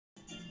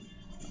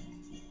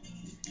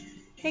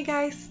Hey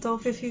guys,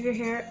 Dolphin Fever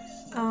here.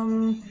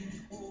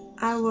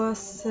 I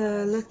was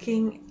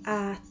looking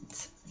at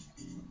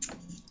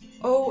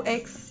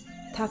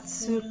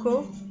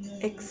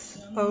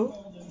oXtatsukoXO.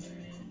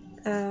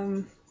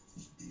 Um,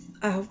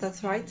 I hope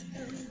that's right.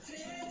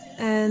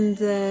 And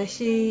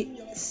she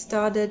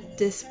started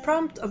this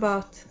prompt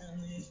about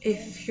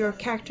if your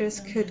characters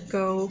could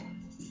go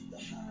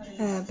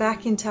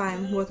back in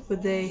time, what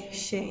would they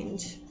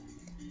change?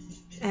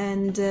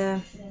 And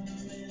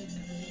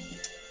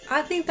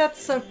I think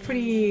that's a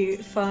pretty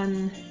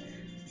fun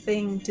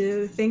thing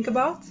to think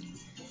about.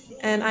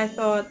 And I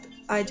thought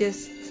I'd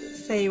just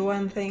say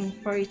one thing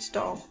for each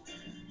doll,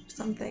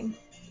 something.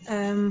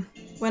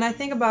 When I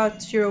think about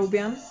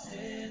Jerobian,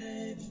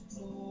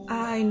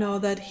 I know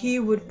that he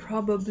would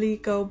probably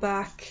go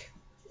back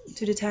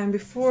to the time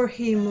before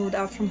he moved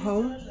out from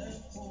home,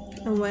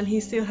 and when he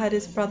still had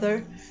his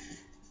brother,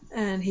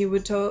 and he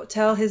would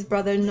tell his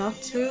brother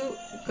not to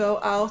go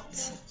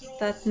out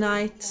that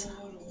night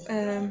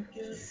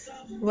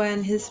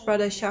when his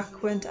brother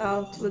Chuck went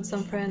out with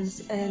some friends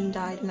and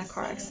died in a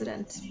car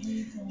accident.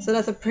 So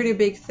that's a pretty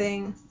big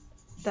thing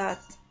that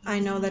I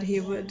know that he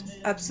would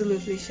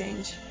absolutely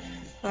change,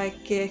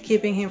 like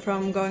keeping him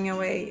from going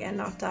away and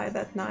not die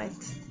that night,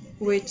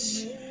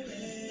 which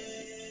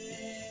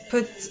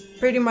put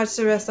pretty much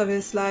the rest of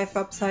his life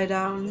upside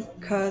down,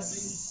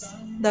 because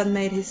that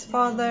made his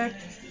father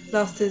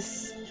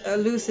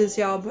lose his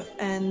job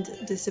and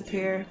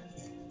disappear,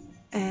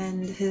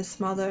 and his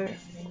mother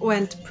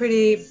went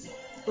pretty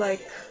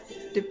like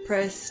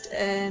depressed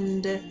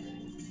and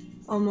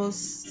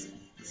almost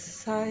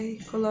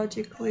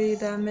psychologically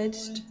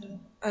damaged.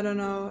 I don't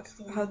know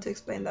how to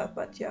explain that,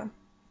 but yeah.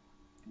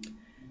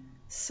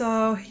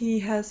 So he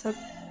has a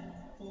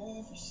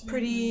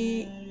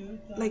pretty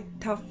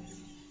tough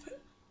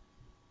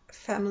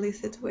family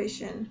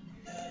situation.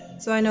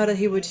 So I know that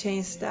he would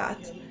change that.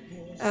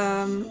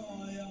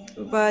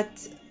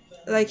 But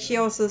like she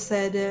also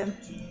said,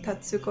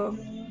 Tatsuko,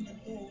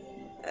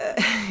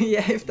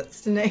 yeah, if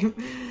that's the name.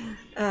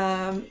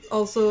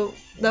 Also,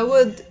 that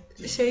would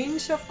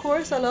change, of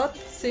course, a lot,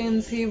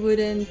 since he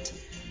wouldn't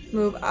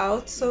move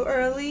out so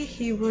early.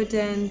 He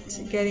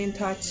wouldn't get in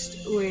touch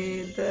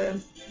with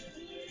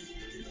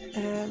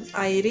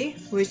Airi,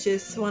 which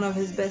is one of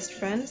his best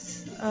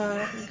friends,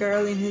 a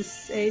girl in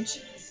his age.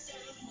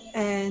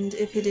 And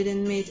if he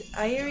didn't meet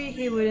Airi,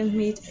 he wouldn't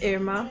meet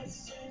Irma,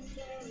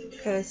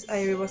 because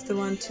Airi was the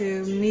one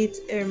to meet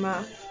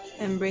Irma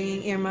and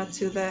bringing Irma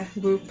to the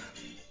group.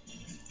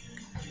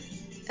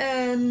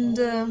 And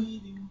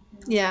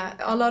yeah,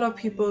 a lot of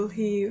people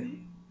he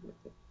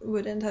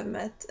wouldn't have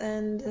met,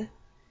 and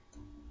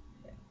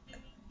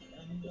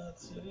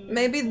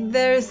maybe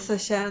there's a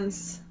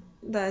chance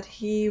that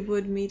he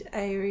would meet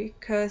Airi,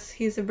 because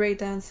he's a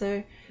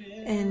breakdancer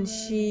and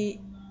she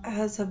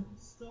has a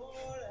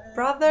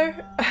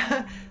brother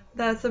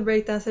that's a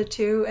breakdancer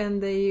too,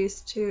 and they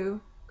used to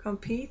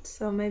compete,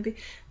 so maybe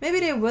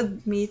they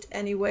would meet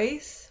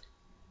anyways.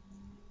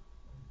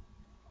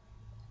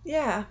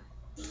 Yeah,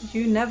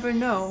 you never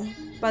know,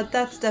 but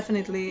that's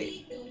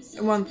definitely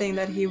one thing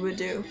that he would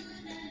do.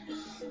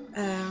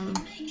 Um,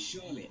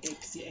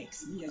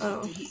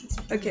 oh,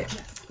 okay,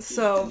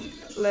 so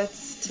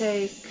let's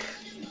take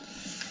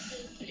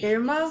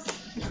Irma.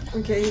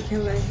 Okay, you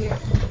can lay here.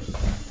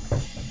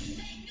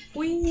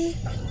 Whee!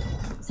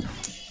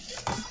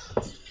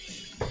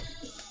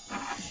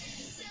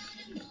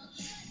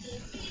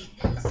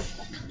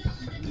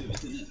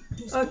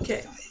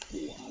 Okay.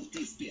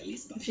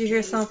 If you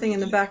hear something in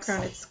the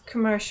background, it's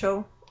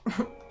commercial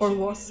or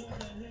was.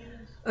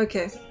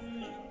 Okay.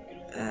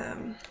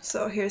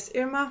 So here's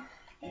Irma.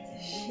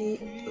 She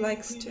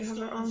likes to have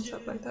her arms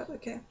up like that.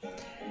 Okay.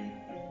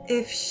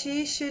 If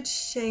she should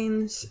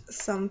change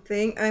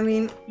something, I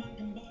mean,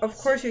 of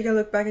course you can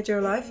look back at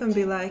your life and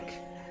be like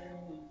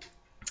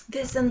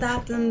this and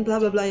that and blah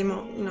blah blah, you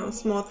know,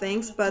 small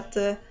things, but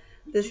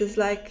this is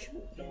like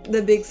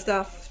the big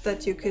stuff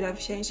that you could have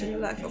changed in your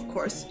life, of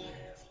course.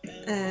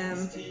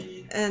 And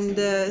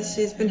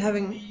she's been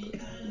having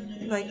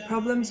like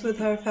problems with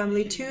her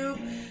family too,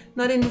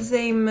 not in the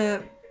same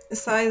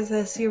size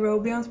as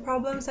Eurobian's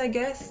problems, I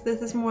guess.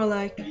 This is more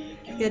like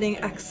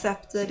getting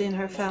accepted in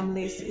her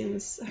family,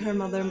 since her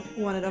mother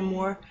wanted a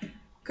more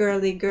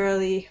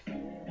girly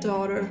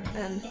daughter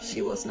and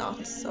she was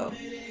not. So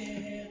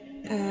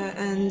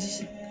and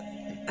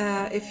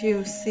if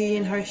you see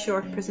in her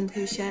short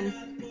presentation,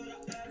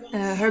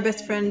 her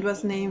best friend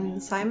was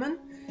named Simon,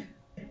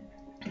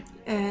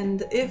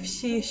 and if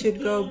she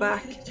should go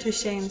back to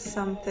change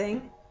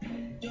something,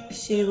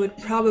 she would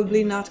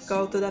probably not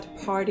go to that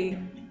party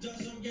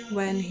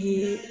when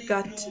he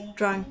got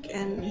drunk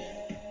and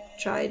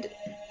tried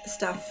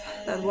stuff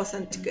that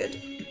wasn't good.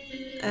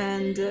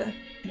 And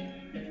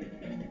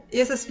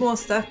just a small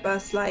step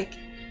as like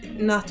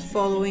not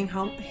following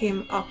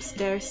him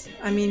upstairs.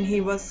 I mean,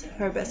 he was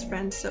her best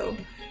friend, so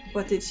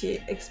what did she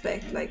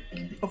expect? Like,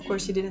 of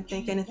course she didn't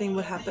think anything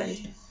would happen.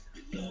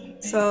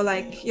 So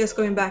like just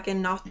going back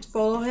and not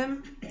follow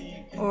him,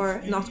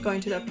 or not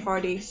going to that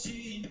party,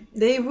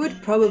 they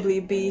would probably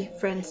be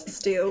friends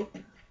still,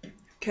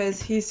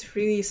 because he's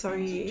really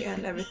sorry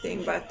and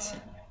everything, but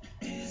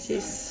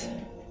she's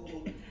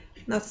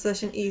not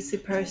such an easy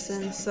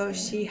person, so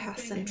she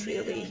hasn't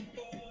really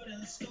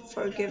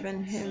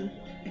forgiven him.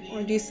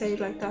 Or do you say it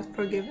like that?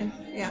 Forgiven?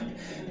 Yeah,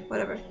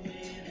 whatever.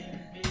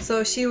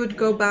 So she would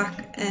go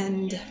back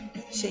and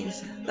change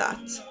that.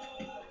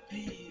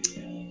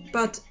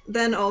 But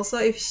then also,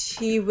 if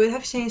she would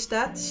have changed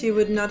that, she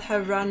would not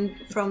have run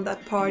from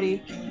that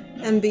party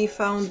and be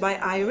found by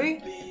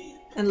Irie.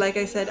 And like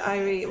I said,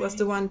 Irie was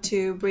the one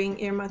to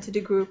bring Irma to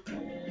the group.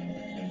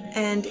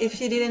 And if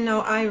she didn't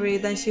know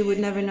Irie, then she would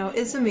never know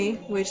Izumi,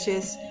 which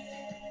is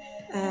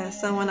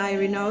someone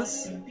Irie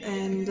knows.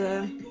 And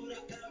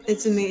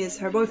Izumi is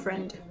her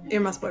boyfriend,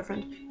 Irma's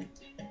boyfriend.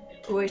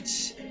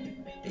 Which,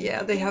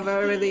 yeah, they have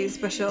a really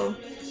special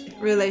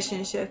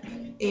relationship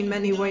in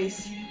many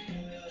ways.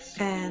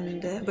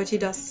 And but she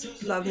does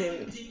love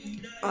him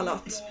a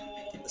lot.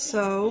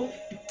 So,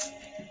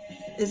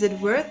 is it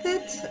worth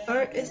it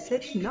or is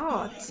it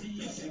not?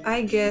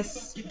 I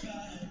guess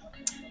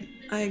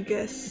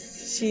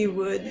she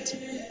would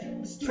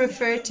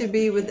prefer to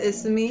be with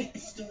Izumi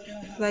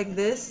like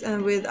this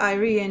and with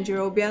Irie and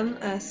Jerobian,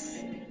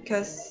 as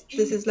because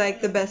this is like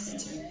the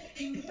best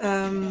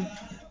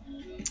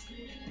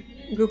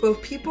group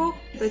of people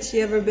that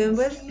she ever been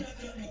with.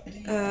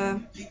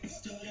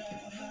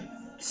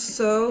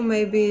 So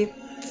maybe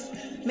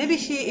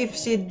she, if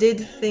she did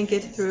think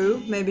it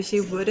through, maybe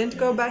she wouldn't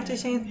go back to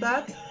change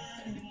that.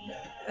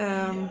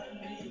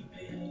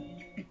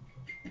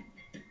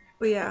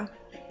 But yeah,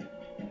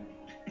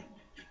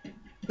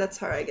 that's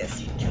her, I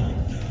guess.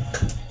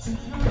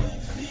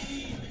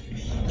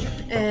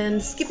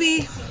 And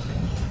Skippy,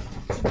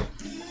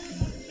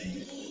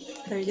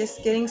 they're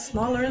just getting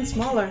smaller and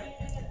smaller.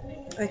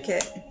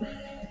 Okay.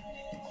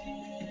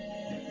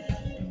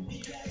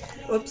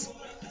 Oops,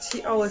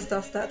 she always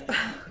does that.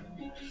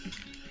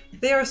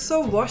 They are so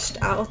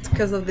washed out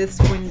because of this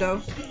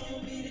window.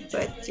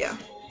 But yeah.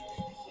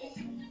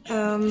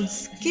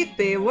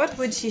 Skippy, what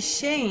would she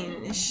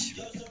change?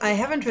 I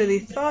haven't really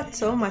thought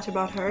so much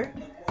about her,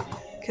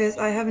 because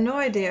I have no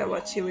idea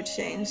what she would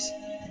change.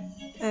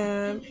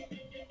 I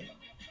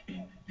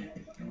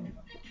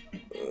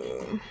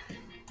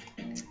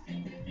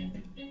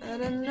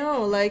don't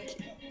know,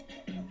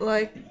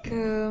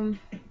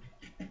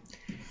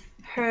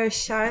 her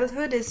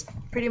childhood is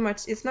pretty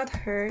much, it's not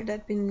her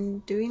that been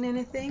doing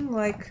anything,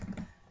 like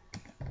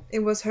it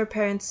was her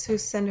parents who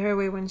sent her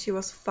away when she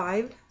was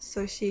 5,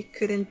 so she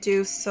couldn't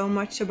do so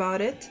much about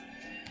it.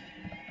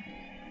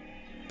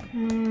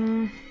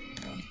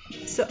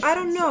 So I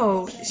don't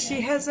know,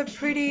 she has a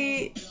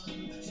pretty,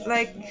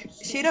 like,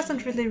 she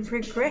doesn't really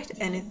regret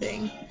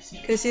anything,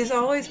 because she's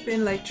always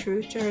been like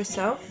true to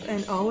herself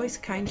and always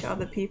kind to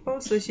other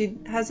people, so she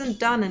hasn't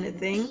done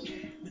anything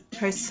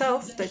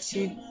herself that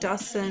she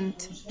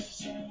doesn't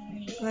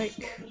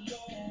like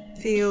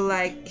feel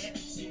like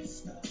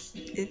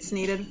it's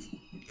needed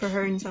for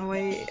her in some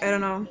way. I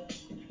don't know.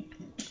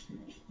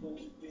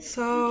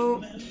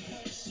 So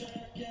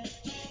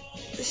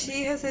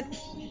she has it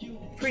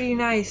pretty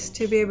nice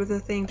to be able to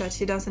think that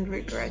she doesn't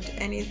regret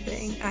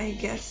anything, I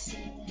guess.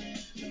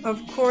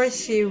 Of course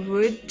she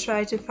would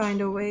try to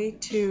find a way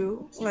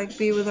to like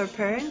be with her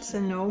parents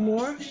and know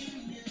more.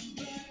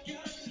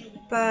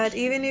 But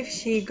even if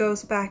she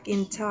goes back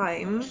in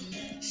time,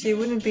 she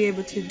wouldn't be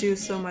able to do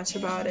so much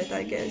about it,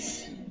 I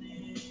guess.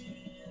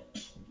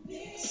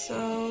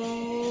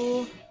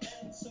 So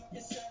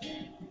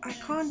I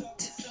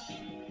can't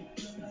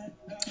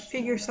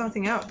figure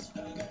something out.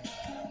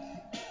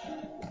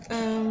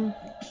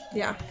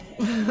 Yeah.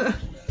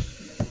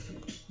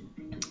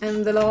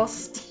 And the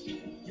last,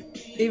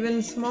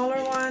 even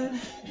smaller one,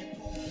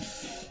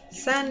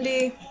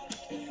 Sandy.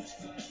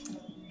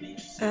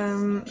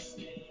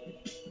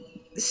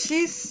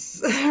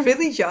 She's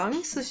really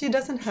young, so she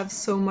doesn't have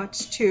so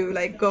much to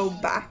like go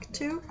back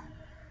to.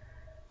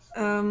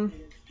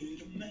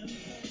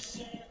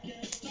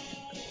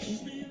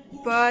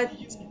 But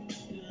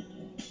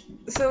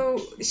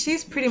so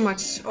she's pretty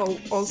much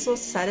also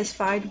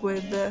satisfied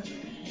with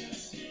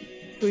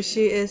who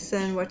she is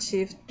and what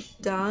she's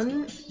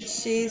done.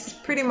 She's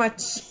pretty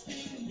much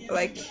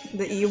like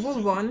the evil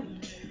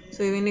one,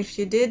 so even if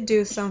she did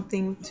do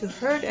something to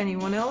hurt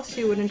anyone else,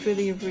 she wouldn't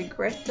really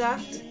regret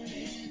that.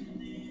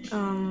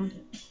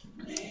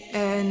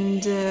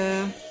 And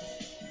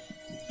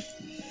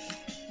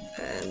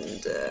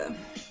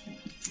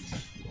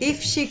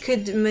if she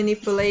could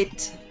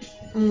manipulate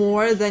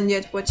more than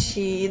yet what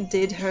she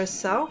did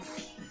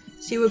herself,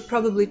 she would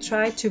probably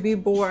try to be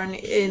born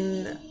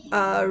in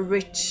a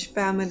rich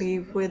family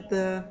with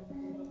a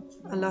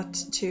lot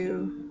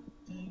to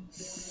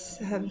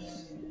have,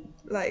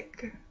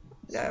 like,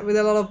 with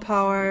a lot of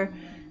power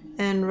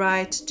and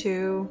right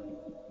to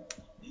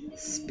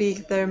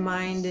speak their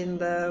mind in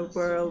the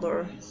world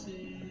or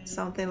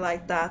something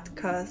like that,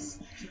 because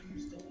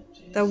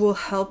that will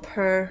help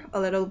her a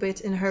little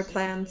bit in her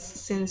plans,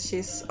 since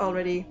she's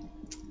already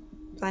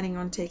planning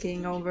on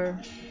taking over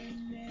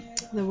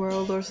the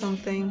world or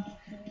something.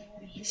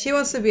 she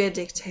wants to be a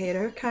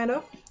dictator, kind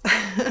of.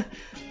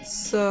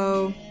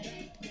 So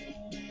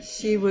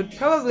she would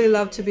probably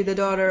love to be the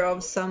daughter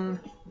of some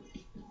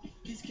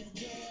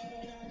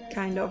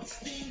kind of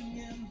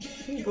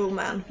evil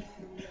man.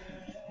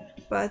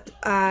 But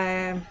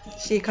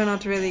she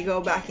cannot really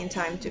go back in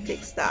time to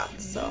fix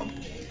that, so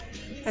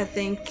I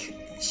think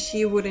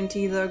she wouldn't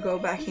either go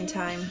back in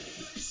time.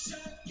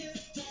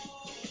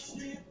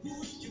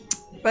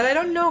 But I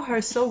don't know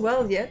her so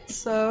well yet,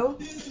 so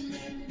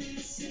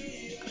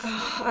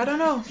I don't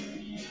know.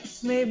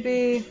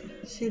 Maybe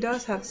she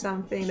does have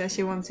something that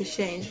she wants to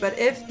change, but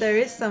if there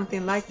is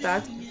something like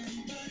that,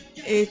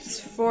 it's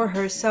for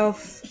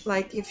herself,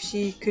 like if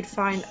she could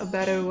find a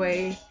better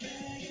way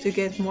to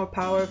get more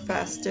power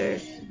faster,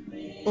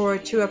 or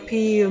to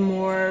appeal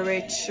more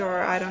rich,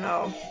 or I don't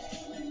know,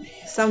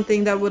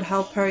 something that would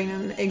help her in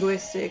an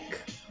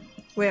egoistic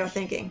way of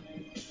thinking.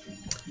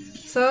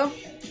 So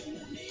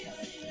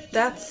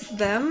that's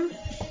them.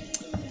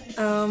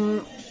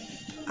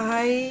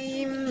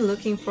 I'm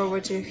looking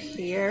forward to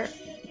hear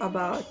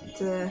about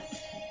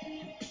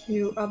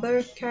you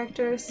other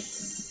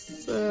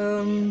characters.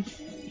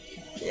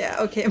 Yeah,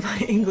 okay, my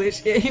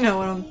English, yeah, you know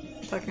what I'm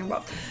talking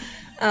about.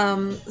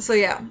 So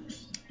yeah,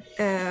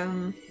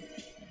 it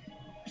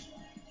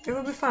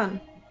will be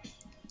fun.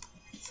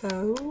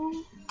 So,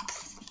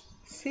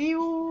 see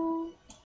you!